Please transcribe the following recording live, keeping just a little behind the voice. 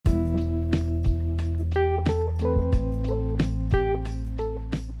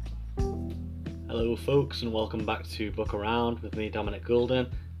folks, and welcome back to Book Around with me, Dominic Goulden.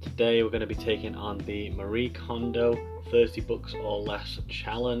 Today we're going to be taking on the Marie Kondo 30 Books or Less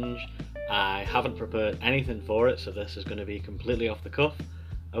Challenge. I haven't prepared anything for it, so this is going to be completely off the cuff.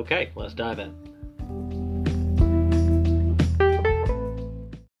 Okay, let's dive in.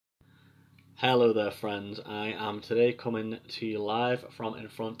 Hello there friends, I am today coming to you live from in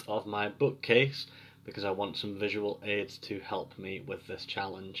front of my bookcase because I want some visual aids to help me with this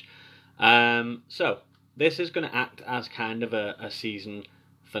challenge. So this is going to act as kind of a season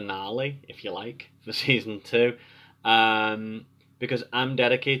finale, if you like, for season 2, because I'm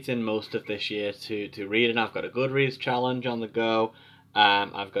dedicating most of this year to reading. I've got a Goodreads challenge on the go.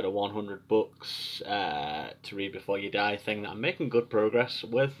 I've got a 100 books to read before you die thing that I'm making good progress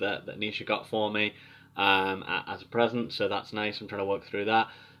with that Nisha got for me as a present, so that's nice. I'm trying to work through that.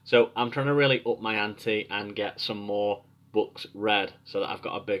 So I'm trying to really up my ante and get some more books read so that I've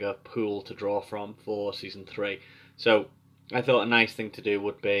got a bigger pool to draw from for season 3. So I thought a nice thing to do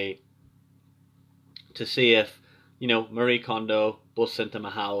would be to see if, you know, Marie Kondo busts into my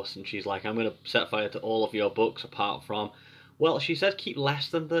house and she's like, I'm going to set fire to all of your books apart from, well, she says keep less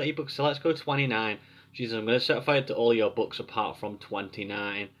than 30 books, so let's go 29. She says, I'm going to set fire to all your books apart from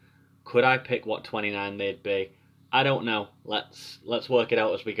 29. Could I pick what 29 they'd be? I don't know. Let's work it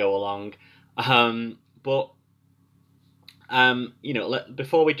out as we go along. You know,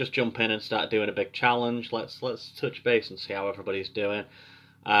 before we just jump in and start doing a big challenge, let's touch base and see how everybody's doing.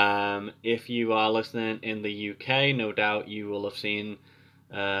 If you are listening in the UK, no doubt you will have seen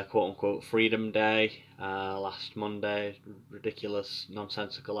quote-unquote Freedom Day last Monday. Ridiculous,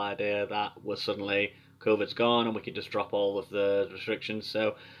 nonsensical idea that was suddenly COVID's gone and we could just drop all of the restrictions.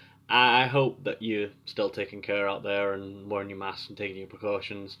 So I hope that you're still taking care out there and wearing your mask and taking your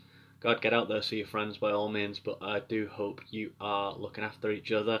precautions. God, get out there, see your friends by all means, but I do hope you are looking after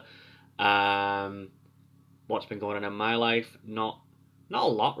each other. What's been going on in my life? Not a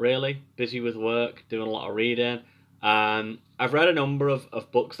lot really. Busy with work, doing a lot of reading. I've read a number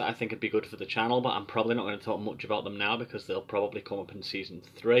of books that I think would be good for the channel, but I'm probably not going to talk much about them now because they'll probably come up in season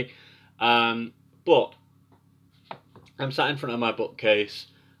 3. But I'm sat in front of my bookcase.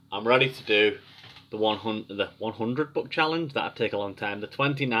 I'm ready to do the 100 book challenge. That'd take a long time. The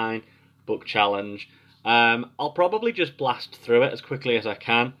 29 book challenge. I'll probably just blast through it as quickly as I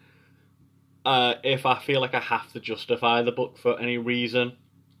can. If I feel like I have to justify the book for any reason,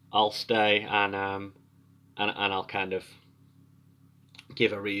 I'll stay and I'll kind of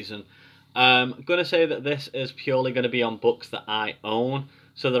give a reason. I'm going to say that this is purely going to be on books that I own.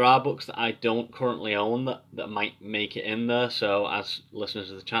 So there are books that I don't currently own that might make it in there. So as listeners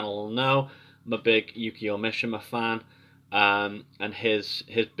of the channel will know, I'm a big Yukio Mishima fan. And his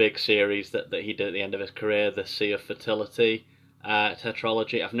big series that he did at the end of his career, the Sea of Fertility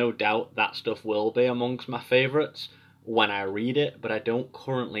tetralogy, I've no doubt that stuff will be amongst my favourites when I read it, but I don't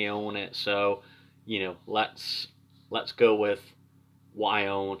currently own it. So, you know, let's go with what I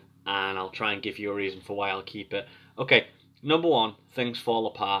own, and I'll try and give you a reason for why I'll keep it. Okay, number 1, Things Fall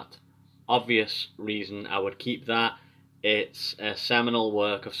Apart. Obvious reason I would keep that. It's a seminal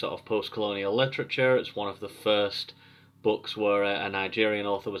work of sort of post-colonial literature. It's one of the first books where a Nigerian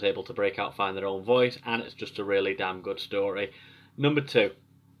author was able to break out, find their own voice, and it's just a really damn good story. Number 2,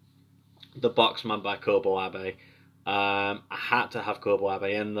 The Boxman by Kobo Abe. I had to have Kobo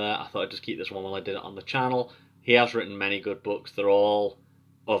Abe in there. I thought I'd just keep this one while I did it on the channel. He has written many good books. They're all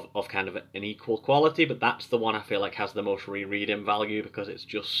of kind of an equal quality, but that's the one I feel like has the most rereading value because it's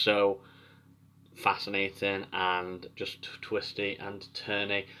just so fascinating and just twisty and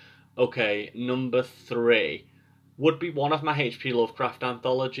turny. Okay, number 3 would be one of my H.P. Lovecraft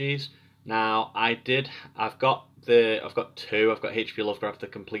anthologies. Now I've got 2. I've got H.P. Lovecraft The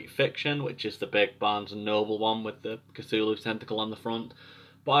Complete Fiction, which is the big Barnes and Noble one with the Cthulhu tentacle on the front.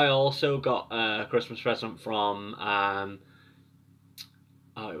 But I also got a Christmas present from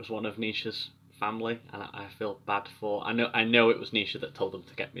it was one of Nisha's family, and I feel bad for. I know it was Nisha that told them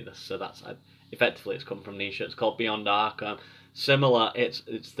to get me this, so that's effectively it's come from Nisha. It's called Beyond Arkham. Similar, it's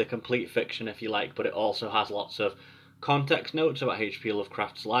the complete fiction if you like, but it also has lots of context notes about H.P.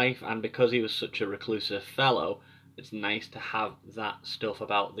 Lovecraft's life, and because he was such a reclusive fellow, it's nice to have that stuff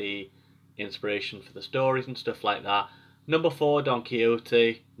about the inspiration for the stories and stuff like that. Number 4, Don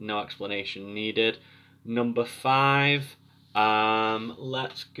Quixote, no explanation needed. Number 5,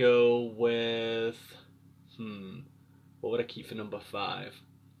 let's go with what would I keep for number 5?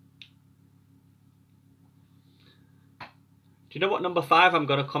 Do you know what, number 5, I'm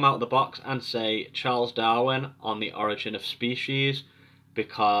going to come out of the box and say Charles Darwin on the Origin of Species,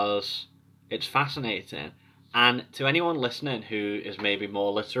 because it's fascinating. And to anyone listening who is maybe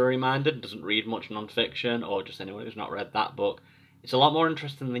more literary minded, doesn't read much non-fiction, or just anyone who's not read that book, it's a lot more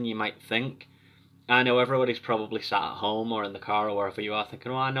interesting than you might think. I know everybody's probably sat at home or in the car or wherever you are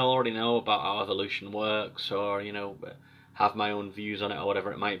thinking, I already know about how evolution works, or, have my own views on it or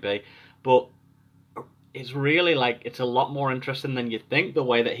whatever it might be. But it's really it's a lot more interesting than you think, the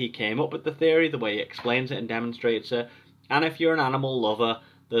way that he came up with the theory, the way he explains it and demonstrates it. And if you're an animal lover,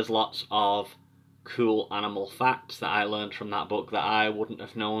 there's lots of cool animal facts that I learned from that book that I wouldn't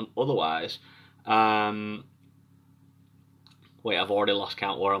have known otherwise. Wait, I've already lost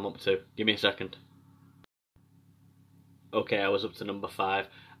count where I'm up to. Give me a second. Okay, I was up to number 5.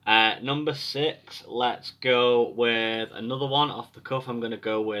 Number 6, let's go with another one off the cuff. I'm going to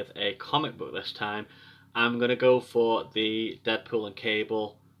go with a comic book this time. I'm going to go for the Deadpool and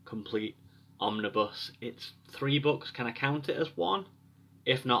Cable complete omnibus. It's 3 books. Can I count it as one?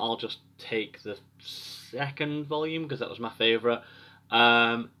 If not, I'll just take the second volume because that was my favourite.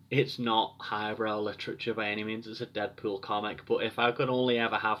 It's not highbrow literature by any means. It's a Deadpool comic. But if I could only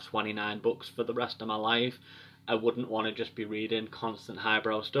ever have 29 books for the rest of my life, I wouldn't want to just be reading constant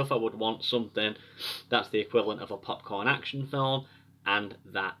highbrow stuff. I would want something that's the equivalent of a popcorn action film, and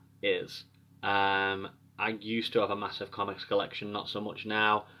that is. I used to have a massive comics collection, not so much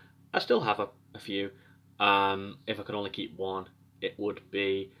now. I still have a few. If I could only keep one, it would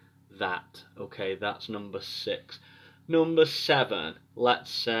be that. Okay, that's number 6. Number 7,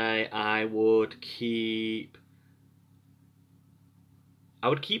 let's say I would keep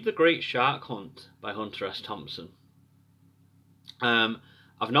The Great Shark Hunt by Hunter S. Thompson.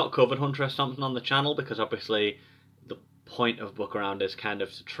 I've not covered Hunter S. Thompson on the channel because obviously the point of Book Around is kind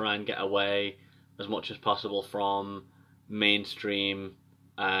of to try and get away as much as possible from mainstream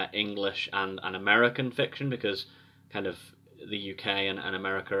English and American fiction, because kind of the UK and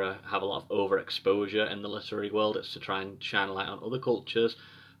America have a lot of overexposure in the literary world. It's to try and shine a light on other cultures.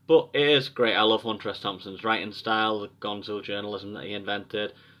 But it is great. I love Hunter S. Thompson's writing style, the gonzo journalism that he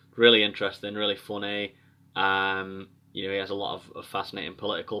invented. Really interesting, really funny. He has a lot of fascinating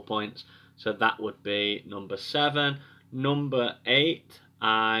political points. So that would be number 7. Number 8,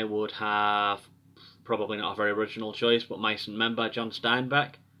 I would have, probably not a very original choice, but Mice and Men by John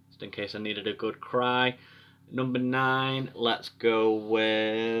Steinbeck, just in case I needed a good cry. Number 9, let's go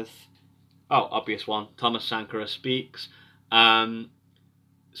with, obvious one, Thomas Sankara Speaks.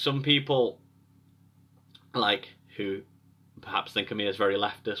 Some people, who perhaps think of me as very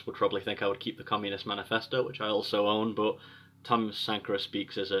leftist, would probably think I would keep the Communist Manifesto, which I also own, but Thomas Sankara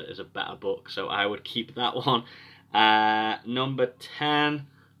Speaks is a better book, so I would keep that one. Number 10,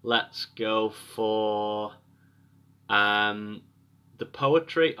 let's go for The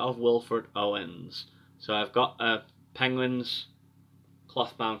Poetry of Wilfred Owens. So I've got a Penguins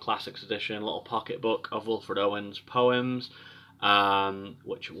clothbound classics edition, little pocket book of Wilfred Owens' poems,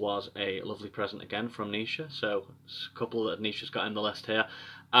 which was a lovely present again from Nisha. So a couple that Nisha's got in the list here.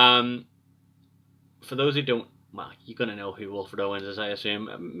 For those who don't, you're going to know who Wilfred Owens is, I assume.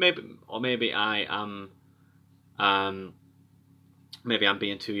 Maybe I am maybe I'm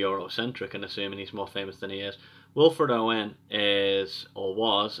being too Eurocentric and assuming he's more famous than he is. Wilfred Owen is, or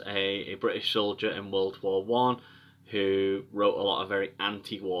was, a British soldier in World War One who wrote a lot of very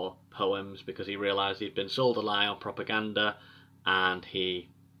anti-war poems because he realised he'd been sold a lie on propaganda and he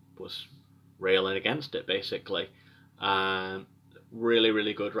was railing against it, basically. Really,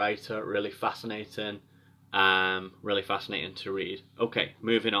 really good writer, really fascinating to read. Okay,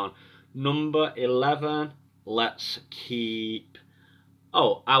 moving on. Number 11, let's keep...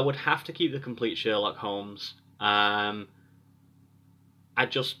 I would have to keep The Complete Sherlock Holmes. I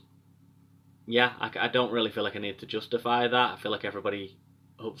don't really feel like I need to justify that. I feel like everybody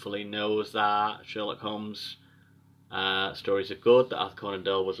hopefully knows that Sherlock Holmes stories are good, that Arthur Conan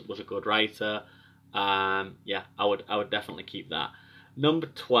Doyle was a good writer. I would definitely keep that. Number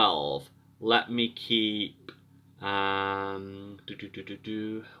 12, let me keep... What am I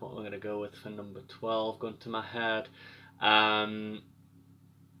going to go with for number 12? Going to my head. I'm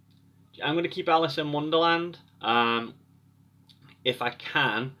going to keep Alice in Wonderland. If I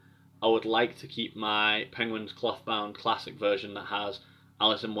can, I would like to keep my Penguins clothbound classic version that has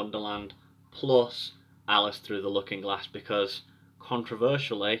Alice in Wonderland plus Alice Through the Looking Glass, because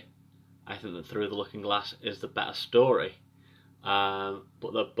controversially, I think that Through the Looking Glass is the better story.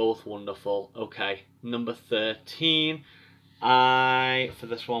 But they're both wonderful. Okay, number 13. For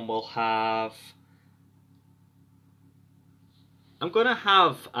this one will have... I'm going to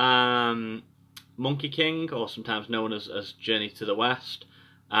have Monkey King, or sometimes known as Journey to the West.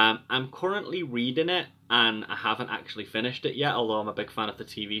 I'm currently reading it, and I haven't actually finished it yet, although I'm a big fan of the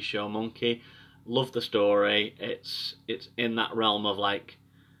TV show Monkey. Love the story. It's in that realm of like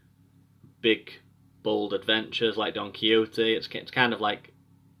big, bold adventures like Don Quixote. It's kind of like,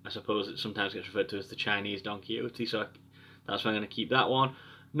 I suppose it sometimes gets referred to as the Chinese Don Quixote, so that's why I'm going to keep that one.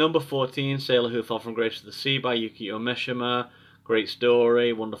 Number 14, Sailor Who Fell from Grace to the Sea by Yukio Mishima. Great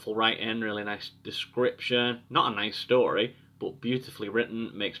story, wonderful writing, really nice description. Not a nice story, but beautifully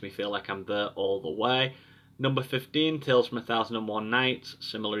written, makes me feel like I'm there all the way. Number 15, Tales from 1001 Nights,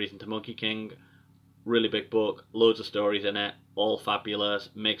 similar reason to Monkey King. Really big book, loads of stories in it, all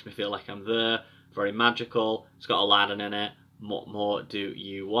fabulous, makes me feel like I'm there, very magical, it's got Aladdin in it. What more do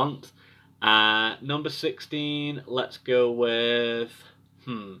you want? Number 16, let's go with...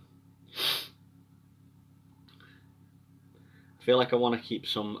 I feel like I want to keep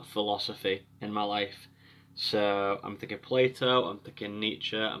some philosophy in my life. So I'm thinking Plato, I'm thinking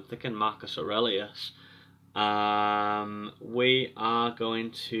Nietzsche, I'm thinking Marcus Aurelius. We are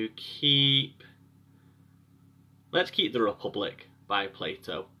going to keep... Let's keep The Republic by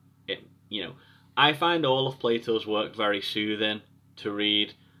Plato. I find all of Plato's work very soothing to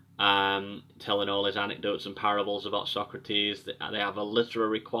read, telling all his anecdotes and parables about Socrates. They have a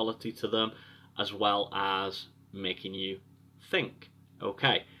literary quality to them, as well as making you think.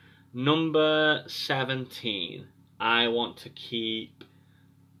 Okay, number 17. I want to keep...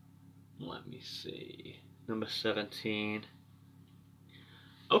 Let me see. Number 17...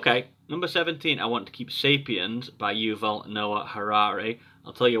 Okay, number 17, I want to keep Sapiens by Yuval Noah Harari.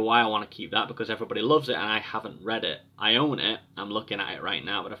 I'll tell you why I want to keep that, because everybody loves it and I haven't read it. I own it, I'm looking at it right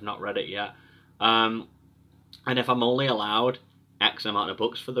now, but I've not read it yet. And if I'm only allowed X amount of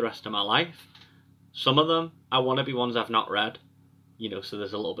books for the rest of my life, some of them I want to be ones I've not read, so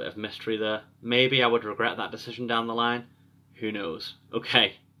there's a little bit of mystery there. Maybe I would regret that decision down the line. Who knows?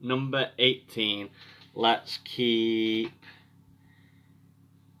 Okay, number 18, let's keep...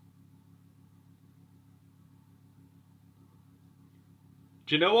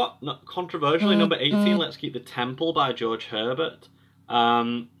 Do you know what? Not controversially, number 18, let's keep The Temple by George Herbert.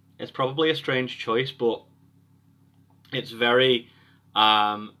 It's probably a strange choice, but it's very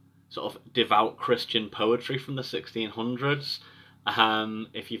sort of devout Christian poetry from the 1600s.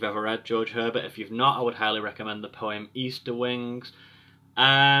 If you've ever read George Herbert, if you've not, I would highly recommend the poem Easter Wings.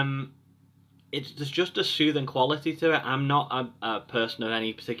 There's just a soothing quality to it. I'm not a person of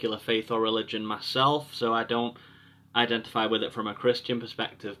any particular faith or religion myself, so I don't identify with it from a Christian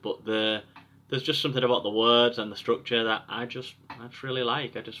perspective, but there's just something about the words and the structure that I just really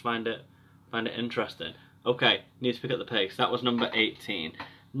like. I just find it interesting. Okay, need to pick up the pace. That was number 18.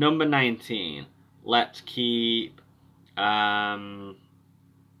 Number 19, let's keep... number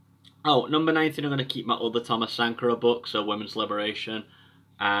 19, I'm going to keep my other Thomas Sankara book, so Women's Liberation,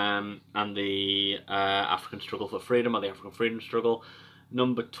 and the African Struggle for Freedom, or the African Freedom Struggle.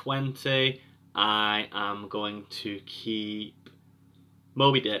 Number 20, I am going to keep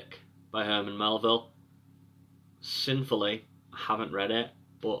Moby Dick by Herman Melville. Sinfully, I haven't read it,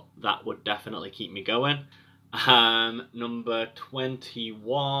 but that would definitely keep me going. Number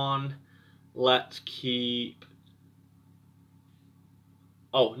 21, let's keep...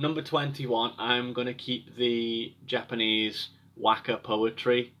 number 21, I'm going to keep the Japanese Waka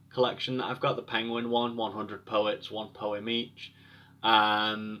poetry collection that I've got, the Penguin one, 100 poets, one poem each.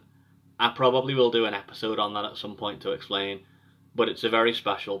 I probably will do an episode on that at some point to explain, but it's a very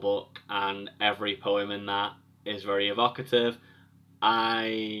special book, and every poem in that is very evocative.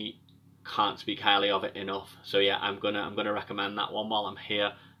 I can't speak highly of it enough, so yeah, I'm gonna recommend that one while I'm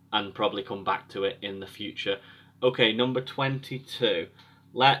here, and probably come back to it in the future. Okay, number 22.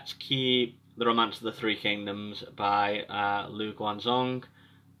 Let's keep The Romance of the Three Kingdoms by Lu Guanzong.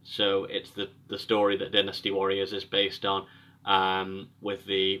 So it's the story that Dynasty Warriors is based on. With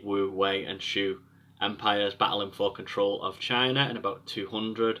the Wu, Wei and Shu empires battling for control of China in about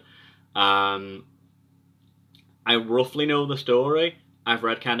 200. I roughly know the story. I've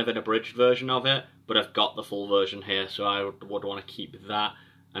read kind of an abridged version of it, but I've got the full version here, so I would want to keep that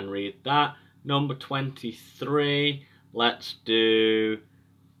and read that. Number 23, let's do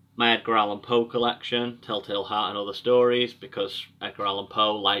my Edgar Allan Poe collection, Telltale Heart and Other Stories, because Edgar Allan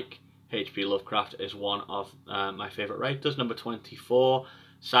Poe, like H.P. Lovecraft, is one of my favourite writers. Number 24,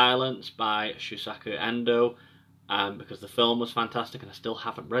 Silence by Shusaku Endo, because the film was fantastic and I still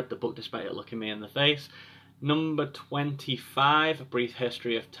haven't read the book despite it looking me in the face. Number 25, A Brief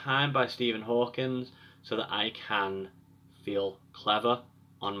History of Time by Stephen Hawkins, so that I can feel clever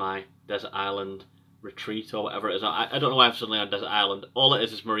on my desert island retreat or whatever it is. I don't know why I'm suddenly on desert island. All it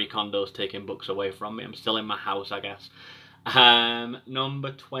is Marie Kondo's taking books away from me. I'm still in my house, I guess.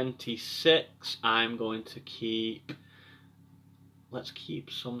 Number 26, I'm going to keep let's keep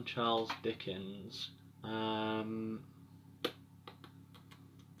some Charles Dickens.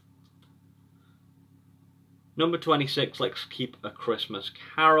 Number 26, let's keep A Christmas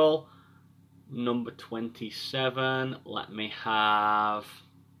Carol. Number 27, let me have...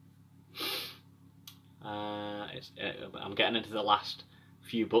 I'm getting into the last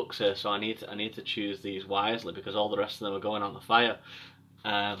few books here, so I need to choose these wisely because all the rest of them are going on the fire.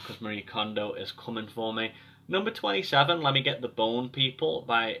 Because Marie Kondo is coming for me. Number 27, let me get The Bone People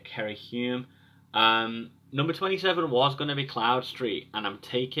by Kerry Hume. Number 27 was going to be Cloud Street, and I'm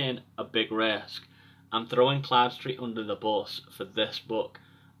taking a big risk. I'm throwing Cloud Street under the bus for this book.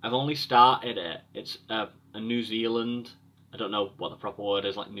 I've only started it. It's a New Zealand, I don't know what the proper word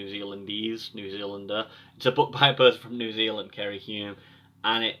is, like New Zealander. It's a book by a person from New Zealand, Kerry Hume,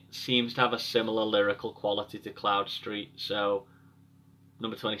 and it seems to have a similar lyrical quality to Cloud Street. So,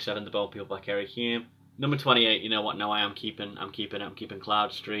 number 27, The Bone People by Kerry Hume. Number 28, you know what? No, I'm keeping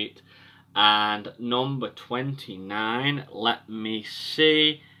Cloud Street. And number 29, let me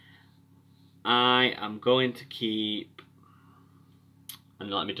see. I am going to keep, and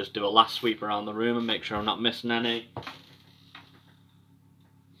let me just do a last sweep around the room and make sure I'm not missing any.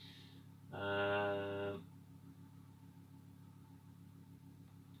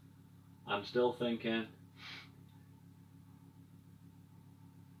 I'm still thinking.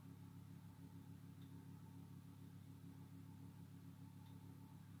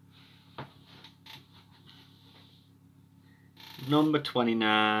 Number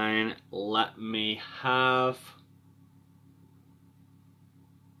 29, let me have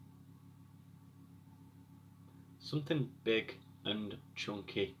something big and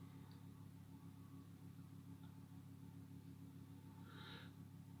chunky.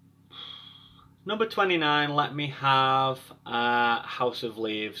 Number 29, let me have House of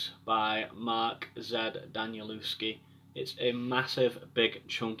Leaves by Mark Z. Danielewski. It's a massive, big,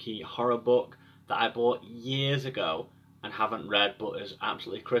 chunky horror book that I bought years ago and haven't read, but is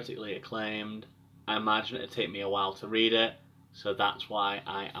absolutely critically acclaimed. I imagine it'd take me a while to read it, so that's why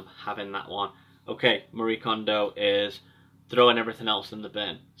I am having that one. Okay, Marie Kondo is throwing everything else in the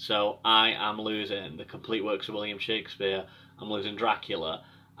bin. So I am losing the complete works of William Shakespeare, I'm losing Dracula,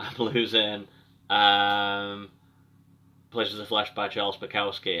 I'm losing Pleasures of Flesh by Charles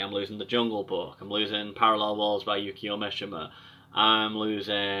Bukowski, I'm losing The Jungle Book, I'm losing Parallel Walls by Yukio Mishima, I'm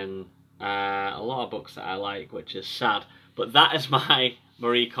losing a lot of books that I like, which is sad. But that is my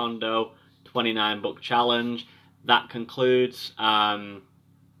Marie Kondo 29 book challenge. That concludes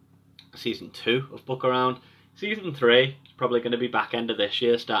season 2 of Book Around. Season 3 is probably going to be back end of this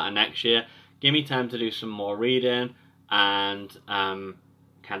year, start of next year. Give me time to do some more reading and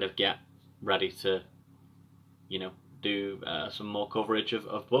kind of get ready to, do some more coverage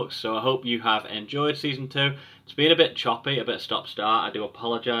of books. So I hope you have enjoyed season 2. It's been a bit choppy, a bit stop-start. I do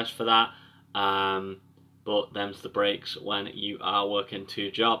apologise for that. But them's the breaks when you are working 2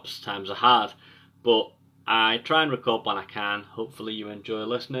 jobs. Times are hard. But I try and record when I can. Hopefully you enjoy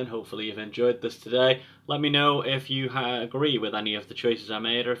listening. Hopefully you've enjoyed this today. Let me know if you agree with any of the choices I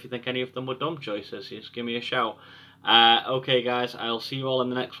made, or if you think any of them were dumb choices. Just give me a shout. Okay guys, I'll see you all in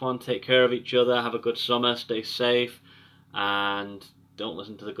the next one. Take care of each other. Have a good summer. Stay safe. And don't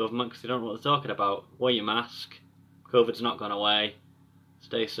listen to the government because they don't know what they're talking about. Wear your mask. COVID's not gone away.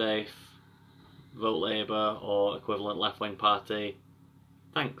 Stay safe. Vote Labour or equivalent left-wing party.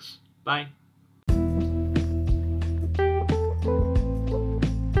 Thanks. Bye.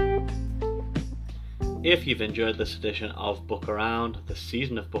 If you've enjoyed this edition of Book Around, the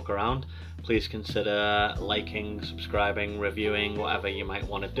season of Book Around, please consider liking, subscribing, reviewing, whatever you might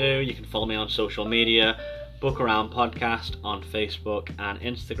want to do. You can follow me on social media, Book Around Podcast on Facebook and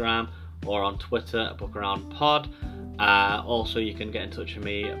Instagram, or on Twitter, Book Around Pod. Also, you can get in touch with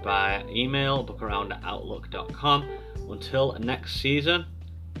me by email, bookaround@outlook.com. Until next season,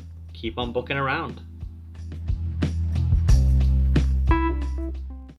 keep on booking around.